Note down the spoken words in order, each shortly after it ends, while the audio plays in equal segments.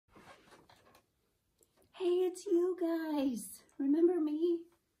it's you guys. Remember me?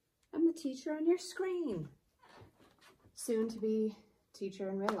 I'm the teacher on your screen. Soon to be teacher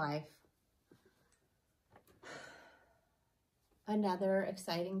in real life. Another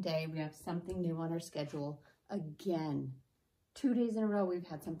exciting day. We have something new on our schedule again. 2 days in a row we've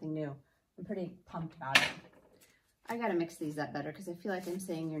had something new. I'm pretty pumped about it. I gotta mix these up better because I feel like I'm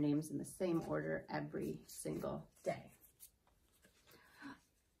saying your names in the same order every single day.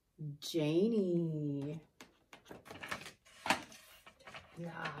 Janie. Yeah,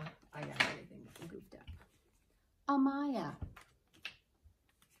 I got everything goofed up. Amaya.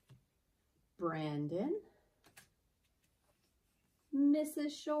 Brandon.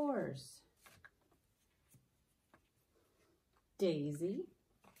 Mrs. Shores. Daisy.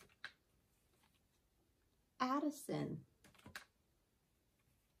 Addison.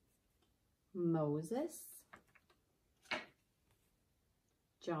 Moses.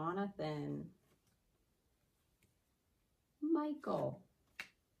 Jonathan. Michael.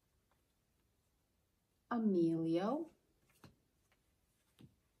 Emilio.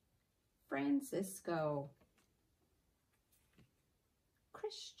 Francisco.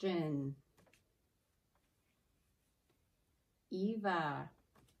 Christian. Eva.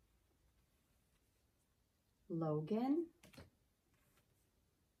 Logan.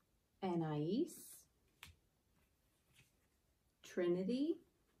 Anais. Trinity.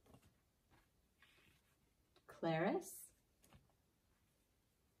 Clarice.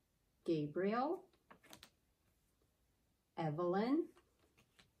 Gabriel. Evelyn.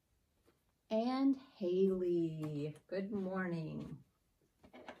 And Haley. Good morning.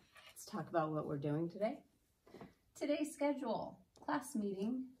 Let's talk about what we're doing today. Today's schedule: class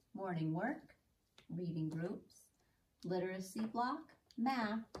meeting, morning work, reading groups, literacy block,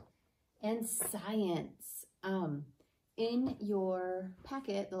 math, and science. In your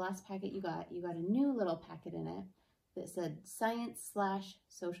packet, the last packet you got a new little packet in it that said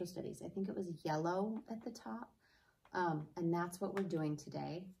science/social studies. I think it was yellow at the top. And that's what we're doing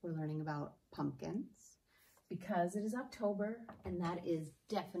today. We're learning about pumpkins because it is October and that is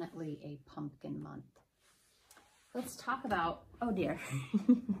definitely a pumpkin month. Let's talk about, oh dear.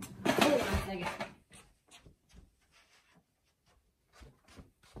 Hold on a second.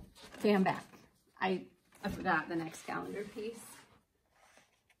 Okay, I'm back. I forgot the next calendar piece.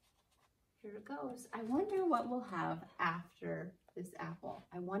 Here it goes. I wonder what we'll have after this apple.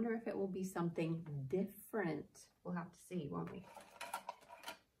 I wonder if it will be something different. We'll have to see, won't we?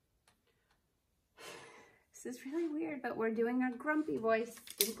 This is really weird, but we're doing our grumpy voice.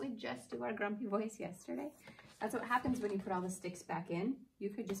 Didn't we just do our grumpy voice yesterday? That's what happens when you put all the sticks back in. You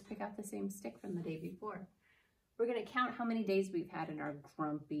could just pick out the same stick from the day before. We're gonna count how many days we've had in our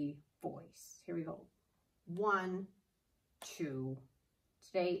grumpy voice. Here we go. 1, 2.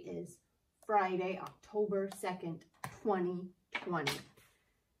 Today is Friday, October 2nd, 2020.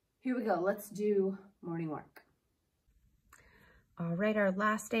 Here we go. Let's do morning work. All right, our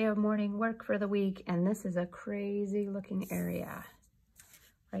last day of morning work for the week, and this is a crazy looking area.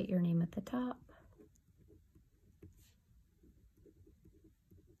 Write your name at the top.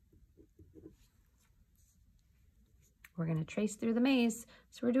 We're going to trace through the maze.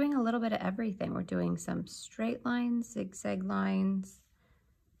 So we're doing a little bit of everything. We're doing some straight lines, zigzag lines,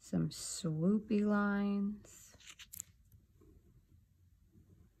 some swoopy lines.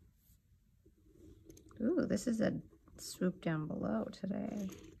 Ooh, this is a swoop down below today.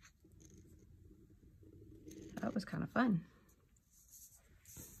 That was kind of fun.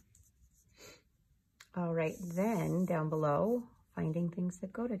 All right, then down below, finding things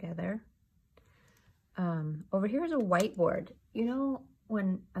that go together. Over here is a whiteboard. You know,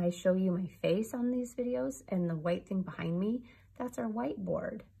 when I show you my face on these videos and the white thing behind me, that's our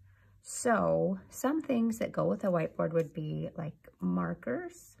whiteboard. So some things that go with a whiteboard would be like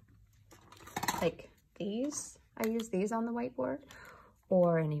markers, like these. I use these on the whiteboard,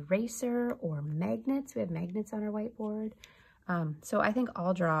 or an eraser, or magnets. We have magnets on our whiteboard. So I think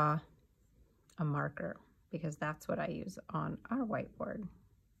I'll draw a marker because that's what I use on our whiteboard.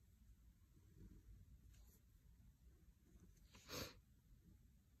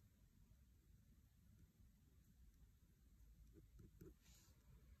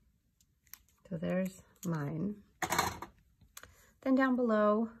 So there's mine. Then down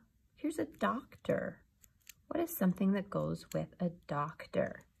below, here's a doctor. What is something that goes with a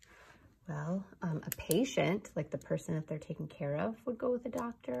doctor? Well, a patient, like the person that they're taking care of, would go with a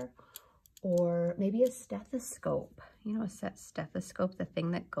doctor. Or maybe a stethoscope. You know, a stethoscope, the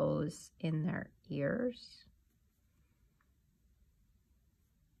thing that goes in their ears.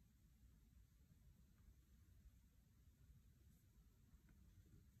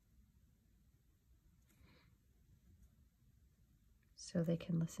 so they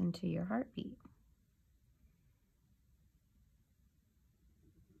can listen to your heartbeat.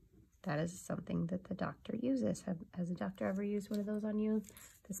 That is something that the doctor uses. Has a doctor ever used one of those on you?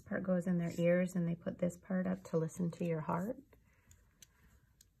 This part goes in their ears and they put this part up to listen to your heart.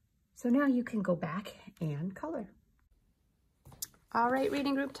 So now you can go back and color. All right,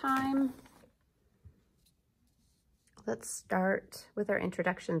 reading group time. Let's start with our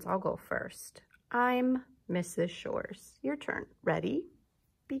introductions. I'll go first. I'm Mrs. Shores. Your turn. Ready?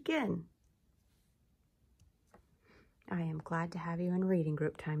 Begin. I am glad to have you in reading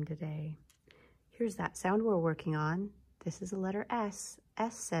group time today. Here's that sound we're working on. This is a letter S.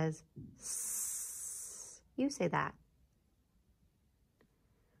 S says S. You say that.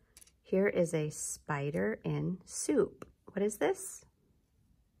 Here is a spider in soup. What is this?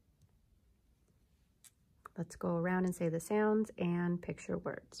 Let's go around and say the sounds and picture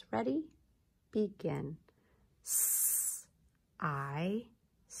words. Ready? Begin. S, I,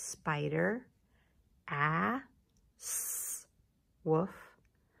 spider, a, s, woof,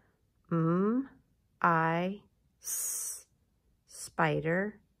 I, s,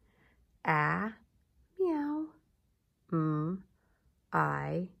 spider, a, meow,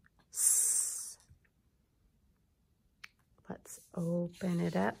 I, s. Let's open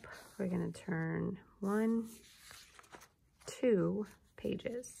it up. We're going to turn 1, 2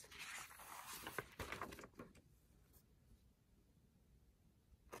 pages.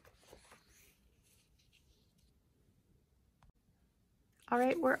 All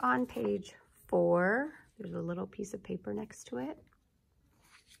right, we're on page 4. There's a little piece of paper next to it.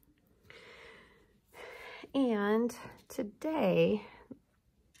 And today,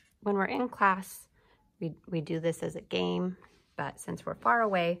 when we're in class, we do this as a game, but since we're far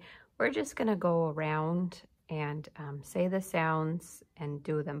away, we're just gonna go around and say the sounds and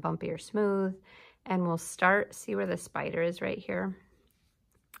do them bumpy or smooth. And we'll start, see where the spider is right here?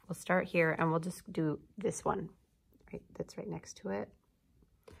 We'll start here and we'll just do this one, right? That's right next to it.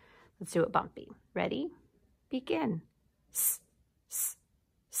 Let's do it bumpy. Ready? Begin. S, s,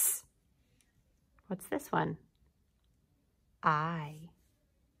 s. What's this one? I.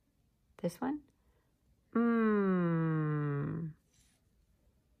 This one?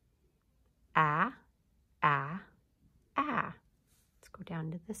 A, a, a. Let's go down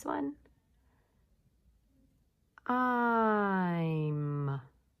to this one. I'm.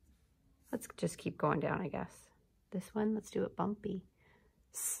 Let's just keep going down, I guess. This one, let's do it bumpy.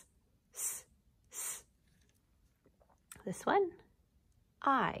 S, s, s. This one,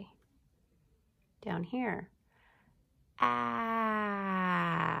 I. Down here.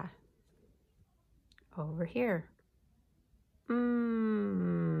 Ah. Over here.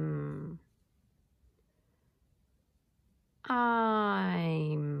 I'm.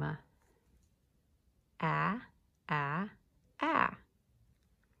 A, a, a.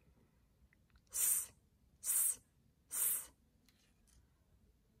 S, s, s.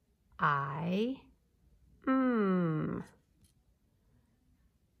 I,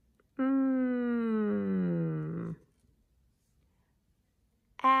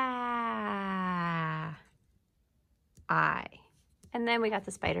 I. And then we got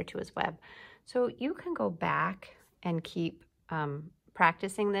the spider to his web. So you can go back and keep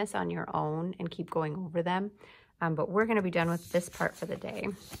practicing this on your own and keep going over them. But we're going to be done with this part for the day.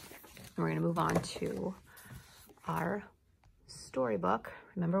 And we're going to move on to our storybook.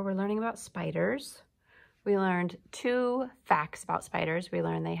 Remember, we're learning about spiders. We learned 2 facts about spiders. We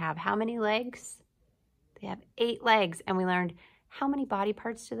learned they have how many legs? They have 8 legs. And we learned how many body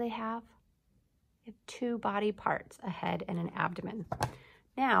parts do they have? They have 2 body parts, a head and an abdomen.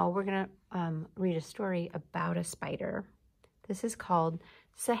 Now we're going to read a story about a spider. This is called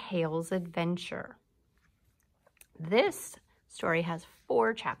Sahel's Adventure. This story has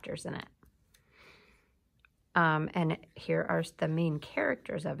 4 chapters in it. And here are the main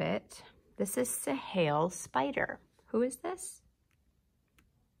characters of it. This is Sahel Spider. Who is this?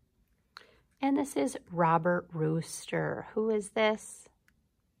 And this is Robert Rooster. Who is this?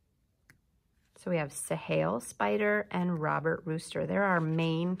 So we have Sahel Spider and Robert Rooster. They're our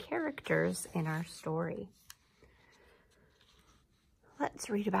main characters in our story. Let's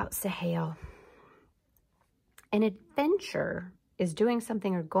read about Sahel. An adventure is doing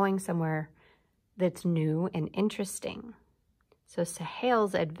something or going somewhere that's new and interesting. So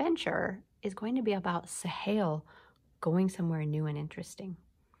Sahel's adventure is going to be about Sahel going somewhere new and interesting.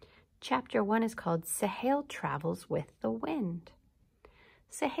 Chapter 1 is called Sahel Travels with the Wind.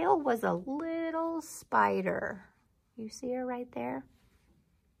 Sahel was a little spider, you see her right there,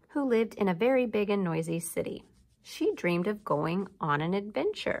 who lived in a very big and noisy city. She dreamed of going on an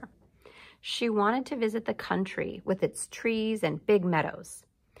adventure. She wanted to visit the country with its trees and big meadows.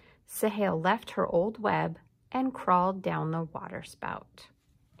 Sahel left her old web and crawled down the water spout.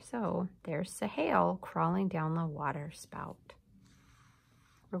 So there's Sahel crawling down the water spout.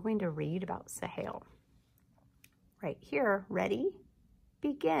 We're going to read about Sahel. Right here, ready?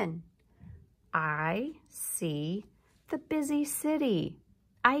 Begin. I see the busy city.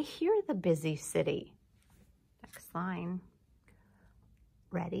 I hear the busy city. Next line.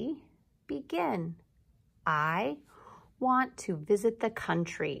 Ready? Begin. I want to visit the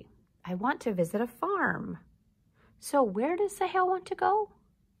country. I want to visit a farm. So where does Sahel want to go?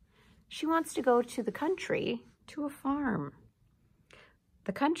 She wants to go to the country, to a farm.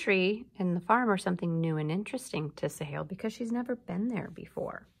 The country and the farm are something new and interesting to Sahel because she's never been there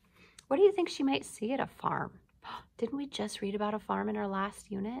before. What do you think she might see at a farm? Didn't we just read about a farm in our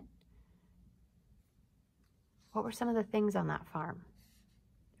last unit? What were some of the things on that farm?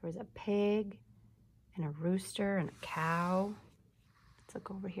 There was a pig and a rooster and a cow. Let's look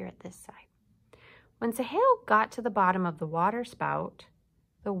over here at this side. When Sahel got to the bottom of the water spout,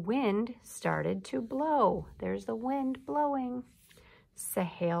 the wind started to blow. There's the wind blowing.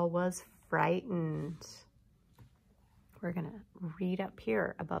 Sahel was frightened. We're going to read up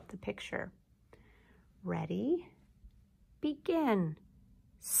here about the picture. Ready? Begin.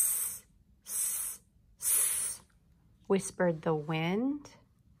 S, s, s, whispered the wind.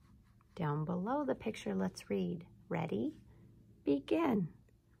 Down below the picture, let's read. Ready? Begin.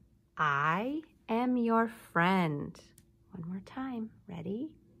 I am your friend. One more time.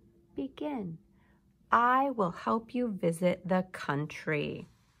 Ready? Begin. I will help you visit the country.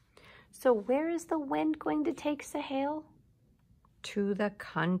 So where is the wind going to take Sahel? To the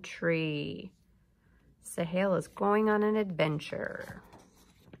country. Sahel is going on an adventure.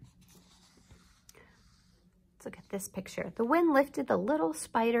 Let's look at this picture. The wind lifted the little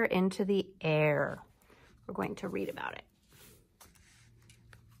spider into the air. We're going to read about it.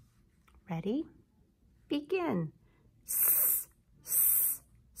 Ready? Begin. S, s,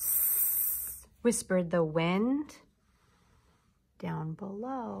 s, whispered the wind. Down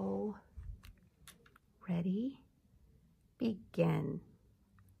below. Ready? Begin.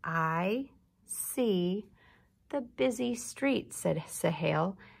 I see the busy streets, said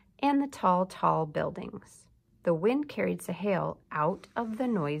Sahel, and the tall, tall buildings. The wind carried Sahel out of the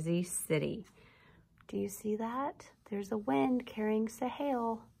noisy city. Do you see that? There's a wind carrying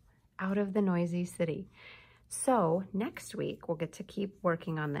Sahel out of the noisy city. So next week, we'll get to keep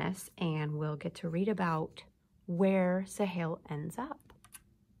working on this and we'll get to read about where Sahel ends up.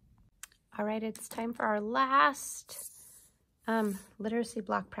 All right, it's time for our last literacy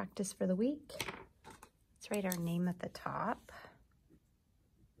block practice for the week. Let's write our name at the top.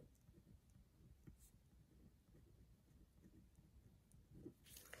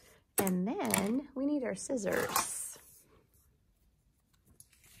 And then we need our scissors.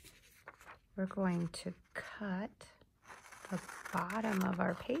 We're going to cut the bottom of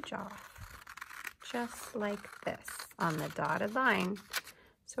our page off, just like this on the dotted line.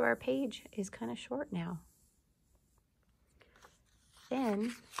 So our page is kind of short now.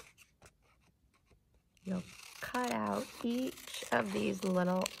 Then you'll cut out each of these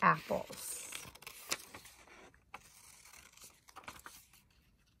little apples.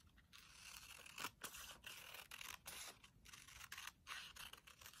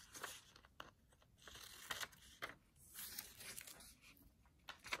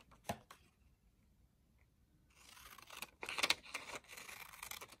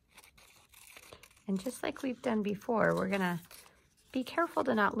 And just like we've done before, we're gonna be careful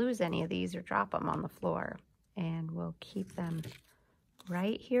to not lose any of these or drop them on the floor. And we'll keep them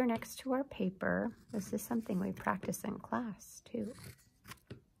right here next to our paper. This is something we practice in class too.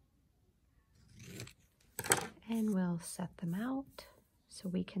 And we'll set them out so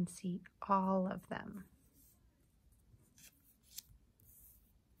we can see all of them.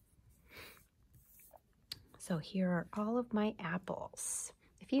 So here are all of my apples.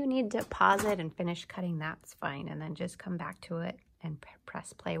 If you need to pause it and finish cutting, that's fine. And then just come back to it and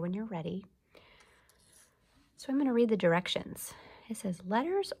press play when you're ready. So I'm going to read the directions. It says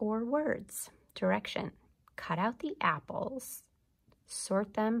letters or words. Direction: cut out the apples,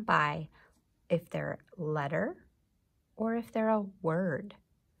 sort them by if they're letter or if they're a word,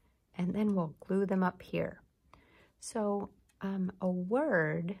 and then we'll glue them up here. So a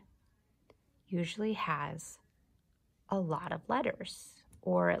word usually has a lot of letters,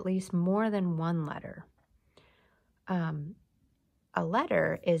 or at least more than one letter. A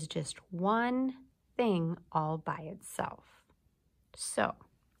letter is just one thing all by itself. So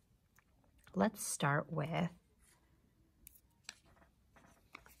let's start with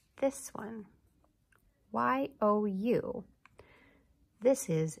this one? Y-O-U. This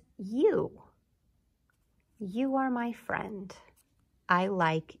is you. You are my friend. I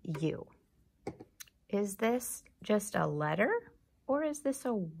like you. Is this just a letter or is this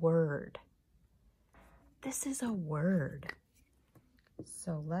a word? This is a word.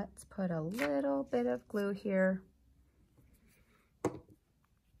 So let's put a little bit of glue here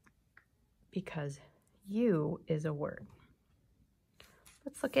because you is a word.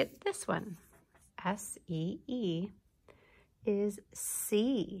 Let's look at this one. S-E-E is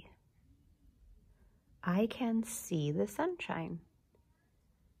see. I can see the sunshine.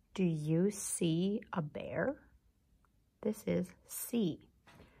 Do you see a bear? This is see.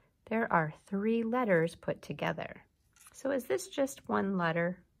 There are 3 letters put together. So is this just one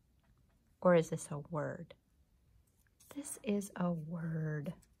letter or is this a word? This is a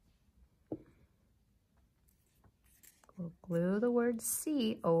word. We'll glue the word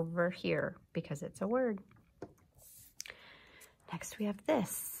see over here because it's a word. Next we have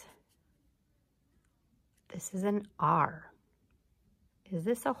this. This is an R. Is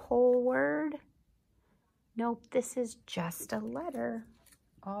this a whole word? Nope, this is just a letter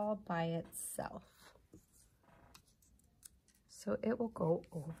all by itself. So it will go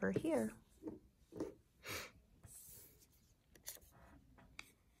over here.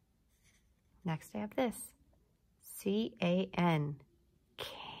 Next I have this. C-A-N.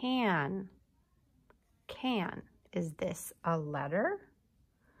 Can. Can. Is this a letter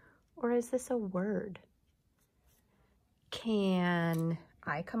or is this a word? Can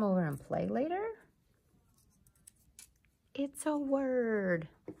I come over and play later? It's a word.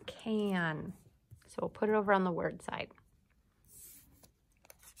 Can. So we'll put it over on the word side.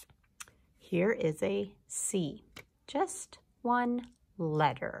 Here is a C. Just one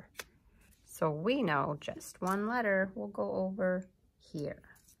letter. So we know just one letter will go over here.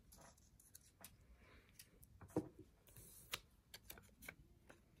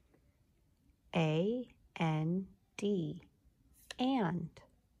 A-N-D. And.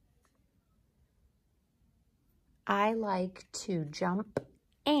 I like to jump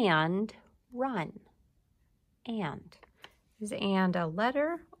and run. And. Is and a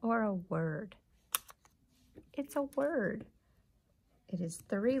letter or a word? It's a word. It is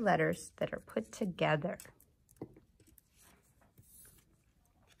 3 letters that are put together.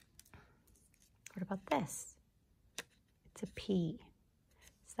 What about this? It's a P.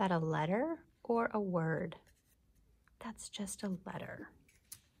 Is that a letter or a word? That's just a letter.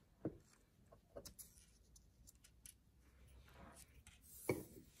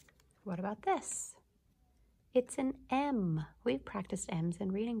 What about this? It's an M. We've practiced M's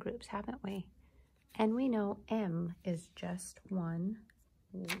in reading groups, haven't we? And we know M is just one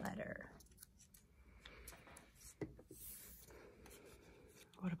letter.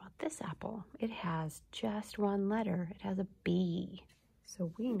 What about this apple? It has just one letter. It has a B.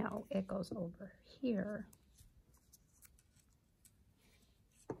 So we know it goes over here.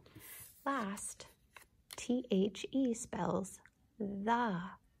 Last, T-H-E spells the.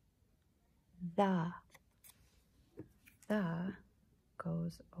 The. The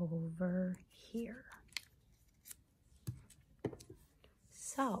goes over here.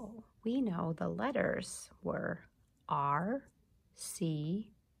 So we know the letters were R,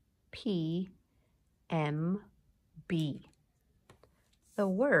 C, P, M, B. The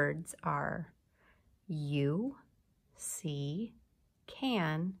words are you, see,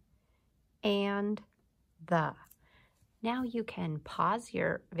 can, and the. Now you can pause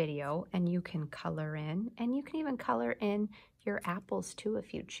your video and you can color in, and you can even color in your apples too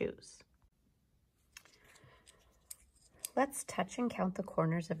if you choose. Let's touch and count the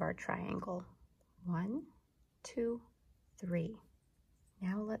corners of our triangle. 1, 2, 3.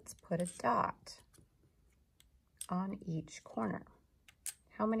 Now let's put a dot on each corner.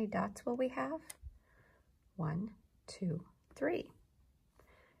 How many dots will we have? 1, 2, 3.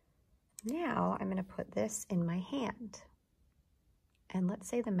 Now I'm going to put this in my hand. And let's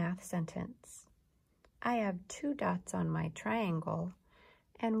say the math sentence. I have 2 dots on my triangle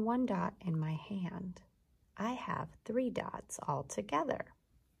and 1 dot in my hand. I have 3 dots all together.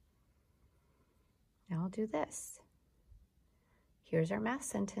 Now I'll do this. Here's our math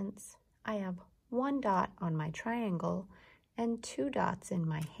sentence. I have 1 dot on my triangle and 2 dots in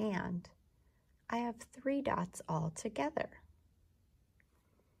my hand. I have 3 dots all together.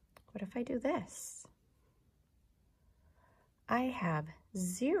 What if I do this? I have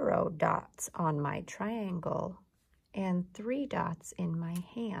 0 dots on my triangle and 3 dots in my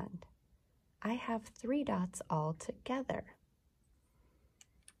hand. I have 3 dots all together.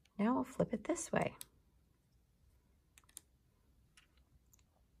 Now I'll flip it this way.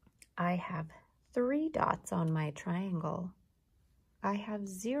 I have 3 dots on my triangle. I have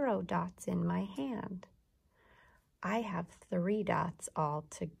 0 dots in my hand. I have 3 dots all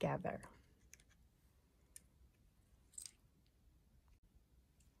together.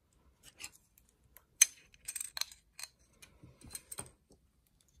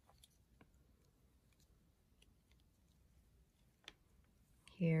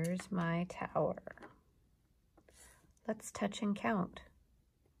 Here's my tower. Let's touch and count.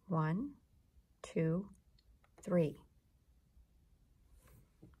 1, 2, 3.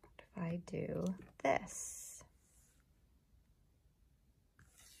 What if I do this?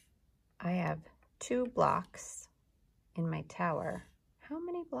 I have 2 blocks in my tower. How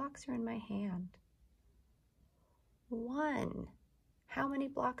many blocks are in my hand? 1. How many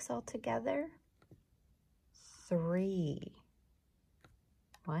blocks altogether? 3.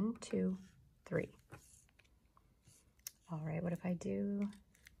 1, 2, 3. All right, what if I do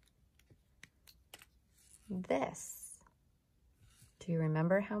this? Do you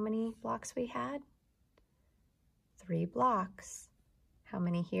remember how many blocks we had? 3 blocks. How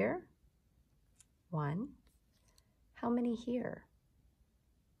many here? 1. How many here?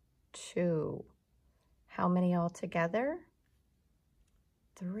 2. How many all together?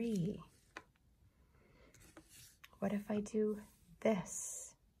 3. What if I do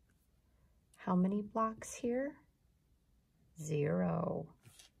this? How many blocks here? 0.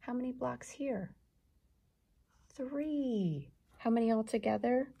 How many blocks here? 3. How many all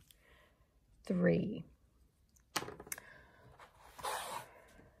together? 3.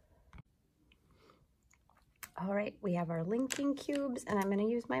 All right, we have our linking cubes, and I'm going to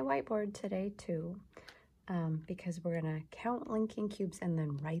use my whiteboard today too, because we're going to count linking cubes and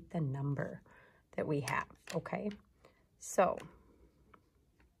then write the number that we have, okay? So,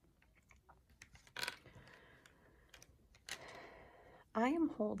 I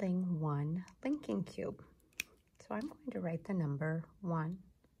am holding 1 linking cube. So I'm going to write the number 1.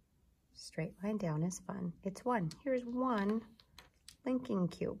 Straight line down is fun. It's 1. Here's 1 linking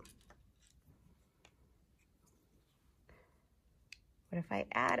cube. What if I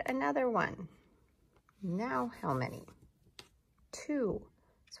add another 1? Now how many? 2.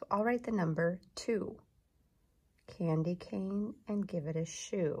 So I'll write the number 2. Candy cane and give it a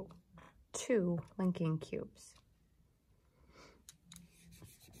shoe. 2 linking cubes.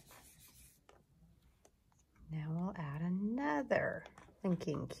 Now I'll add another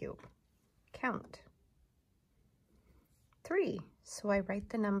linking cube. Count. 3. So I write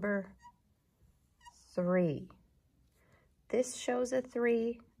the number 3. This shows a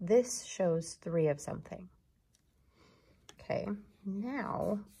 3. This shows 3 of something. Okay,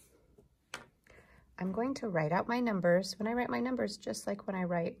 now I'm going to write out my numbers. When I write my numbers, just like when I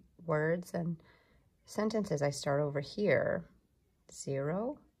write words and sentences, I start over here.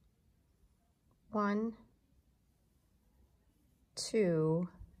 0, 1, 2,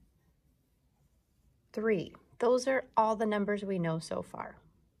 3. Those are all the numbers we know so far,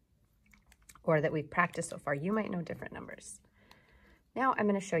 or that we've practiced so far. You might know different numbers. Now I'm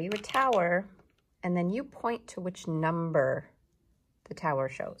going to show you a tower, and then you point to which number the tower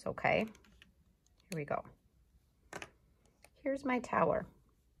shows, okay? Here we go. Here's my tower.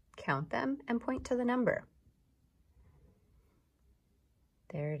 Count them and point to the number.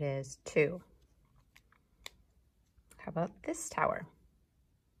 There it is, 2. How about this tower?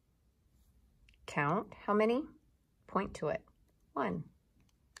 Count how many? Point to it. 1.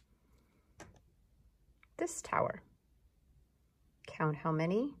 This tower. Count how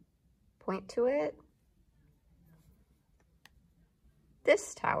many? Point to it.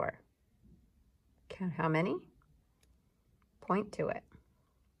 This tower. Count how many? Point to it.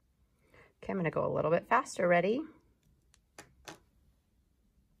 Okay, I'm going to go a little bit faster. Ready?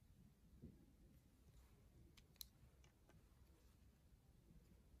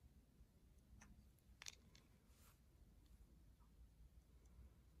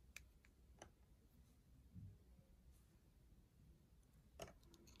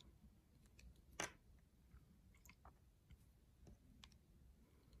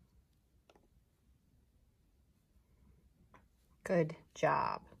 Good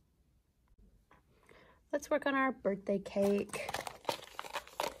job. Let's work on our birthday cake.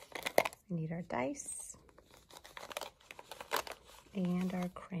 We need our dice and our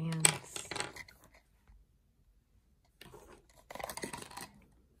crayons.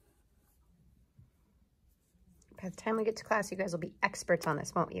 By the time we get to class, you guys will be experts on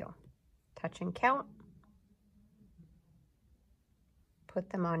this, won't you? Touch and count. Put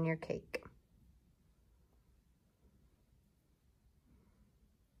them on your cake.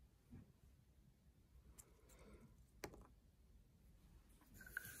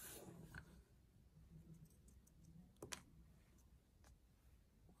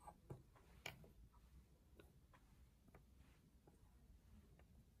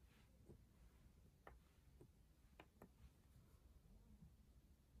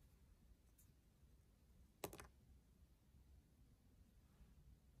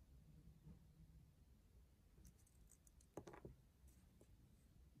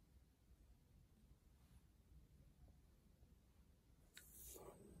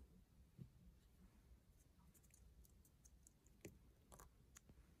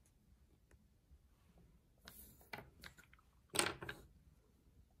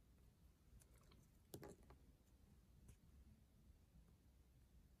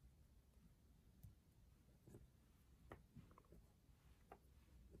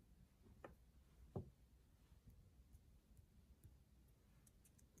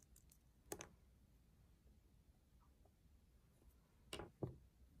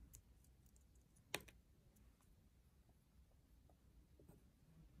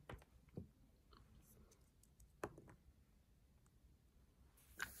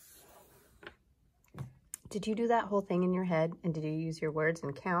 Did you do that whole thing in your head, and did you use your words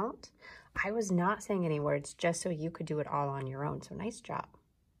and count? I was not saying any words just so you could do it all on your own, so nice job.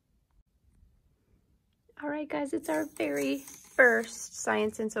 All right, guys, it's our very first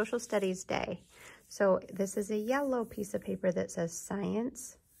Science and Social Studies Day. So this is a yellow piece of paper that says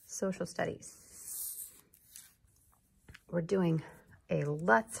Science, Social Studies. We're doing a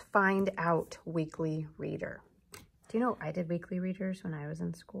Let's Find Out weekly reader. Do you know I did weekly readers when I was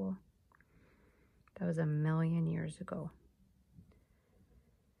in school? That was a million years ago.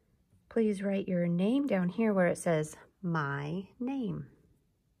 Please write your name down here where it says my name.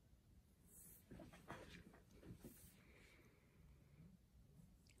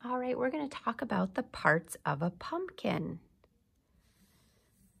 All right, we're going to talk about the parts of a pumpkin.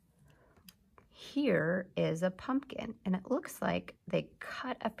 Here is a pumpkin, and it looks like they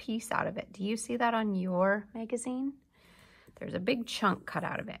cut a piece out of it. Do you see that on your magazine? There's a big chunk cut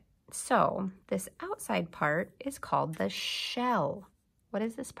out of it. So this outside part is called the shell. What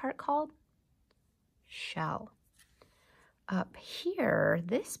is this part called? Shell. Up here,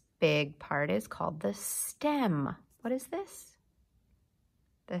 this big part is called the stem. What is this?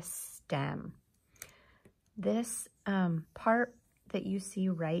 The stem. This part that you see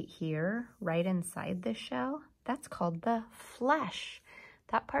right here, right inside the shell, that's called the flesh.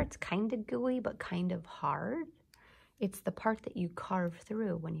 That part's kind of gooey, but kind of hard. It's the part that you carve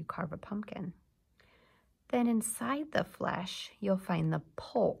through when you carve a pumpkin. Then inside the flesh, you'll find the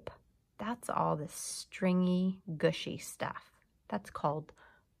pulp. That's all the stringy, gushy stuff. That's called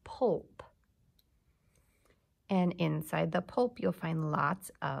pulp. And inside the pulp, you'll find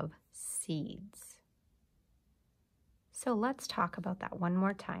lots of seeds. So let's talk about that one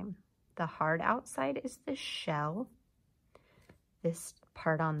more time. The hard outside is the shell. This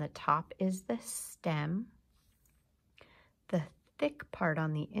part on the top is the stem. The thick part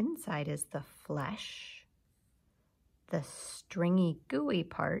on the inside is the flesh. The stringy, gooey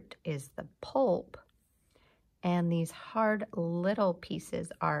part is the pulp. And these hard little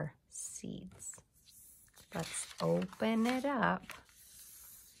pieces are seeds. Let's open it up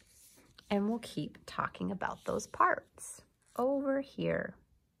and we'll keep talking about those parts. Over here,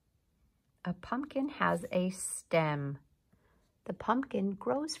 a pumpkin has a stem. The pumpkin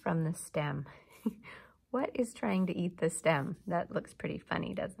grows from the stem. What is trying to eat the stem? That looks pretty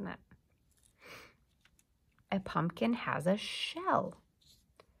funny, doesn't it? A pumpkin has a shell.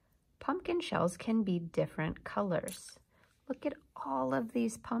 Pumpkin shells can be different colors. Look at all of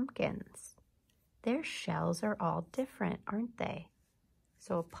these pumpkins. Their shells are all different, aren't they?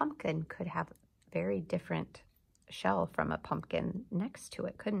 So a pumpkin could have a very different shell from a pumpkin next to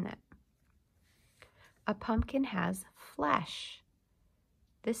it, couldn't it? A pumpkin has flesh.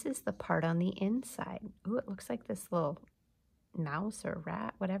 This is the part on the inside. Ooh, it looks like this little mouse or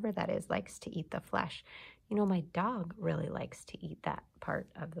rat, whatever that is, likes to eat the flesh. You know, my dog really likes to eat that part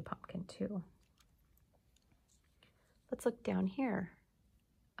of the pumpkin too. Let's look down here.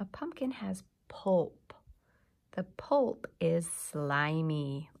 A pumpkin has pulp. The pulp is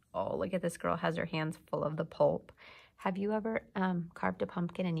slimy. Oh, look at this girl has her hands full of the pulp. Have you ever carved a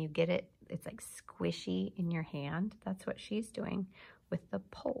pumpkin and you get it, it's like squishy in your hand? That's what she's doing with the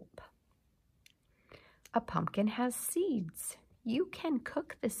pulp. A pumpkin has seeds. You can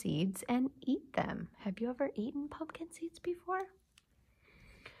cook the seeds and eat them. Have you ever eaten pumpkin seeds before?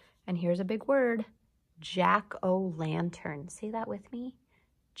 And here's a big word, jack-o'-lantern. Say that with me,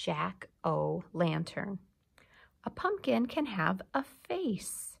 jack-o'-lantern. A pumpkin can have a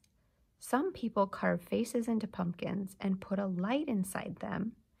face. Some people carve faces into pumpkins and put a light inside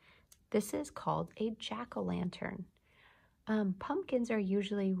them. This is called a jack-o'-lantern. Pumpkins are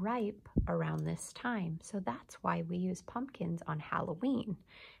usually ripe around this time, so that's why we use pumpkins on Halloween.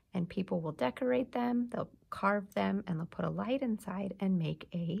 And people will decorate them, they'll carve them, and they'll put a light inside and make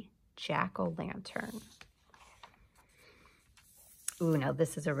a jack-o'-lantern. Ooh, now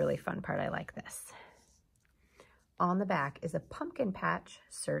this is a really fun part. I like this. on the back is a pumpkin patch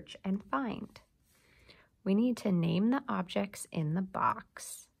search and find. We need to name the objects in the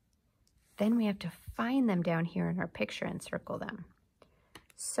box. Then we have to find them down here in our picture and circle them.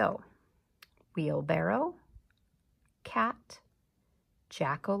 So, wheelbarrow, cat,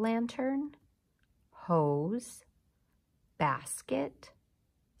 jack-o'-lantern, hose, basket,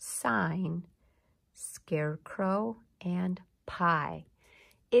 sign, scarecrow, and pie.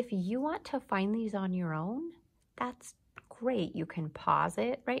 If you want to find these on your own, that's great. You can pause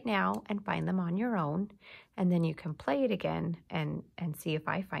it right now and find them on your own, and then you can play it again and see if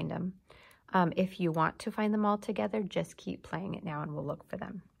I find them. If you want to find them all together, just keep playing it now and we'll look for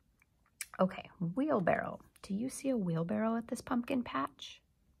them. Okay, wheelbarrow. Do you see a wheelbarrow at this pumpkin patch?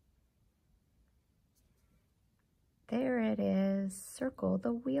 There it is. Circle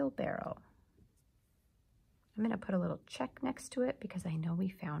the wheelbarrow. I'm going to put a little check next to it because I know we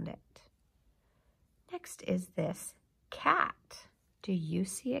found it. Next is this cat. Do you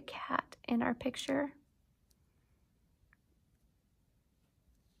see a cat in our picture?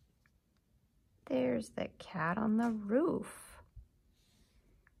 There's the cat on the roof.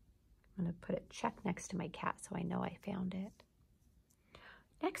 I'm going to put a check next to my cat so I know I found it.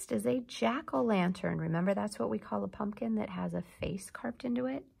 Next is a jack-o'-lantern. Remember, that's what we call a pumpkin that has a face carved into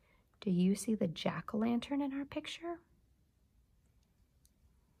it? Do you see the jack-o'-lantern in our picture?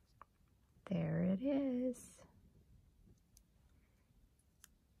 There it is.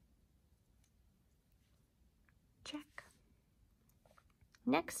 Check.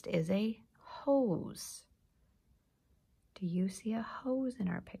 Next is a hose. Do you see a hose in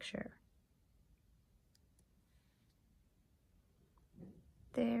our picture?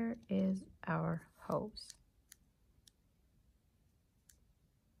 There is our hose.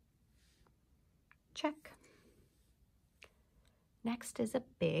 Check. Next is a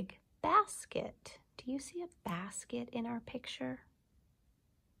big basket. Do you see a basket in our picture?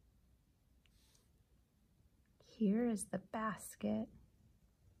 Here is the basket.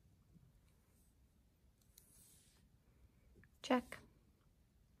 Check.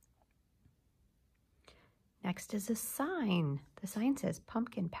 Next is a sign. The sign says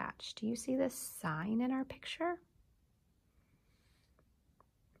pumpkin patch. Do you see this sign in our picture?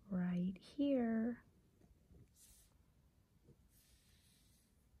 Right here.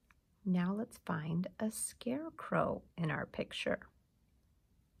 Now let's find a scarecrow in our picture.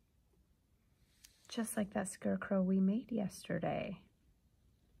 Just like that scarecrow we made yesterday.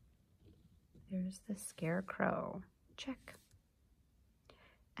 There's the scarecrow. Check.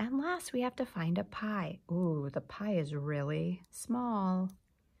 And last, we have to find a pie. Ooh, the pie is really small.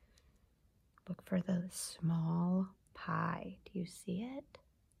 Look for the small pie. Do you see it?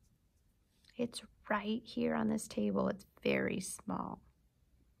 It's right here on this table. It's very small.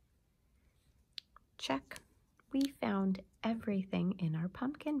 Check. We found everything in our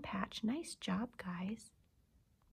pumpkin patch. Nice job, guys.